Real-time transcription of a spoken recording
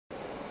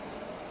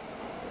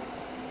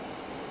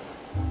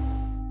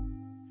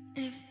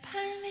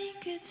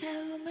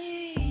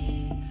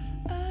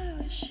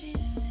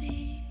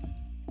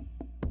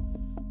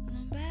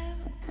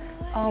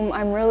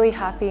I'm really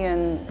happy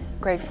and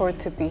grateful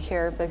to be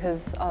here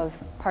because of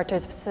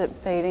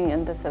participating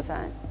in this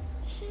event.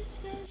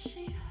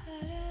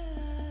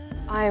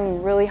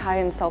 I'm really high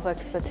in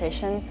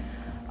self-expectation.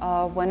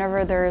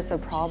 Whenever there is a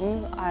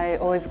problem, I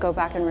always go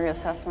back and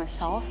reassess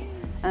myself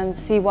and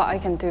see what I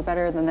can do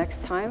better the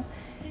next time.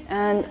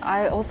 And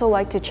I also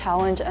like to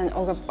challenge and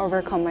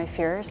overcome my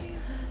fears.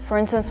 For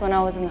instance, when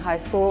I was in high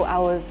school, I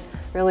was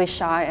really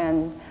shy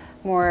and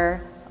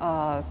more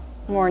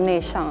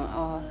内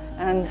向,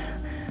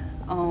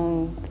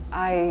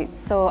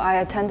 so I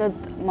attended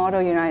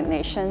Model United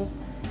Nation,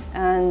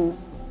 and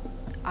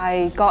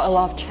I got a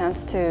lot of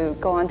chance to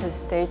go onto the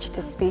stage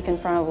to speak in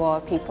front of a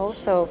lot of people.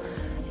 So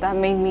that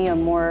made me a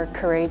more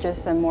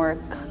courageous and more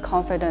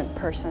confident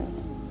person.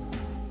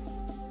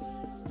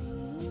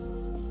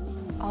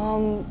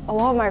 A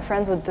lot of my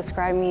friends would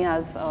describe me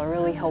as a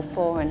really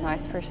helpful and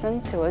nice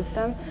person towards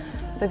them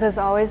because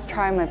I always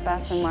try my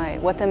best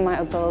and within my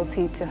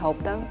ability to help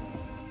them.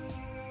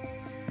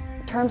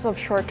 In terms of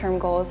short-term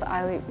goals,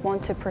 I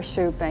want to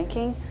pursue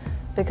banking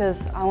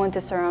because I want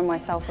to surround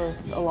myself with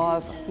a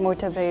lot of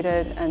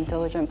motivated and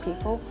diligent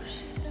people.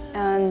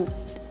 And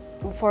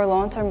for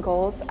long-term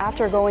goals,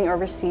 after going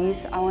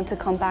overseas, I want to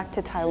come back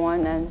to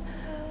Taiwan and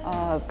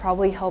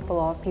probably help a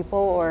lot of people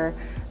or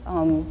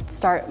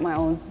start my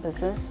own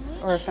business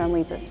or a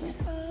family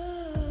business.